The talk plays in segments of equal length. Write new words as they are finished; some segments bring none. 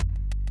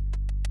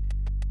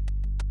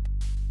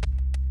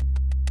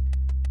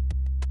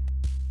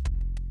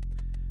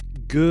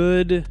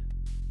Good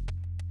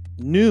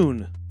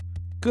noon.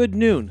 Good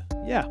noon.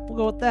 Yeah, we'll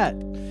go with that.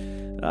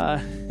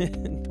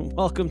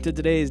 Welcome to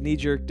today's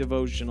knee-jerk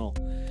devotional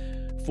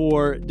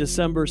for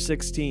December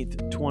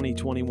 16th,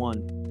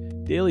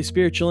 2021. Daily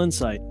spiritual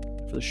insight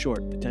for the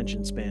short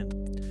attention span.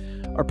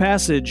 Our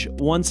passage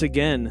once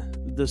again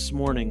this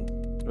morning,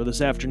 or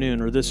this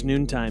afternoon, or this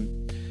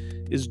noontime,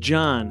 is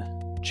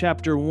John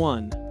chapter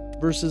 1,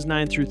 verses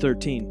 9 through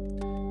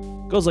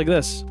 13. It goes like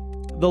this.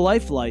 The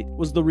life light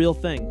was the real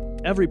thing.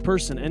 Every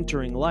person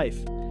entering life,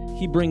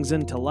 he brings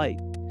into light.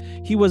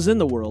 He was in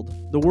the world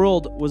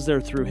was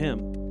there through him,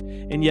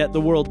 and yet the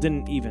world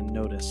didn't even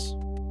notice.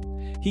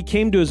 He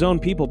came to his own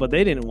people, but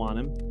they didn't want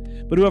him.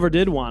 But whoever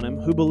did want him,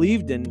 who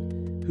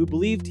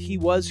believed he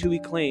was who he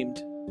claimed,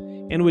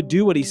 and would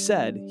do what he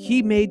said,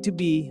 he made to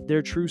be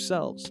their true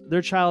selves,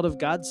 their child of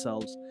God's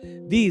selves.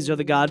 These are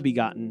the God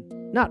begotten,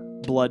 not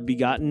blood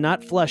begotten,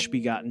 not flesh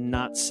begotten,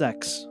 not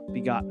sex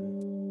begotten.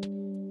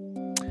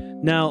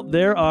 Now,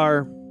 there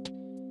are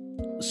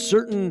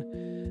certain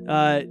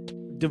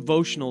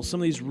devotionals, some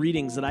of these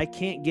readings that I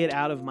can't get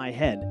out of my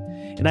head,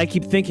 and I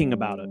keep thinking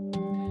about it.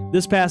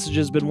 This passage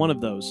has been one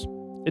of those.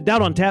 At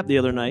Doubt on Tap the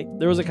other night,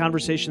 there was a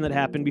conversation that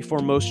happened before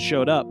most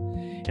showed up,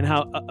 and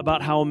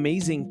about how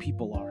amazing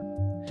people are.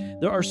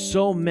 There are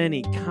so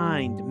many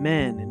kind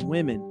men and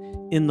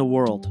women in the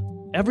world.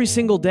 Every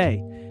single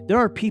day, there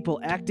are people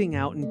acting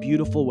out in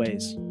beautiful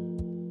ways.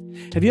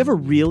 Have you ever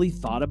really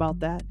thought about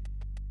that?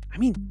 I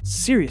mean,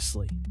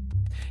 seriously.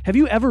 Have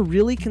you ever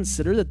really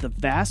considered that the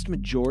vast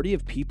majority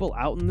of people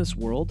out in this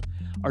world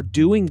are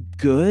doing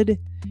good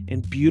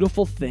and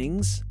beautiful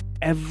things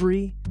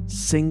every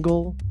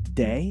single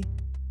day?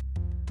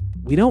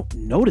 We don't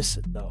notice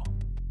it, though.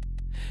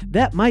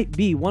 That might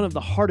be one of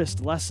the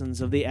hardest lessons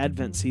of the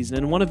Advent season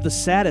and one of the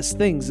saddest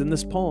things in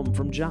this poem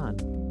from John.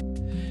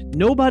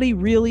 Nobody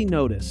really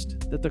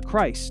noticed that the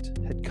Christ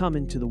had come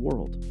into the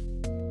world.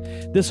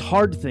 This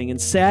hard thing and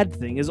sad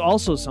thing is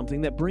also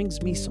something that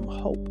brings me some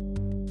hope.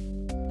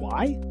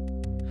 Why?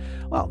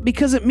 Well,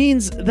 because it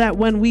means that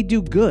when we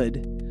do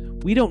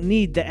good, we don't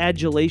need the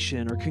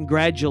adulation or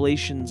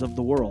congratulations of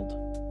the world.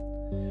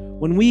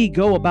 When we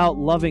go about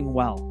loving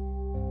well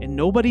and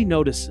nobody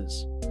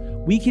notices,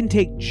 we can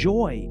take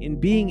joy in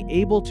being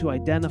able to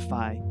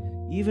identify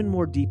even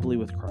more deeply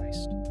with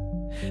Christ.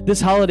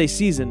 This holiday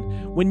season,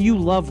 when you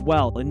love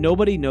well and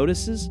nobody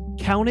notices,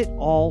 count it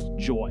all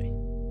joy.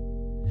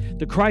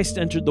 The Christ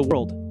entered the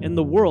world, and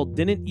the world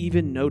didn't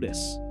even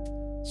notice.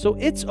 So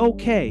it's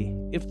okay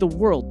if the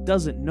world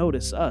doesn't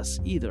notice us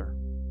either.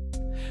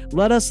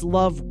 Let us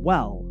love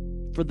well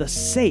for the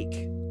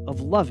sake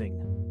of loving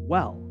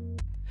well.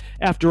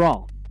 After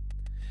all,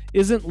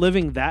 isn't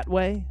living that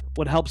way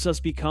what helps us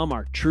become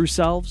our true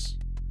selves,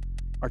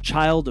 our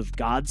child of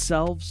God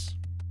selves?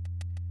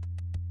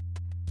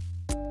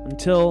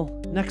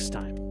 Until next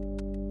time,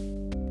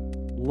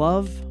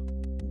 love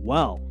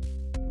well,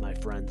 my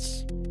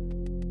friends.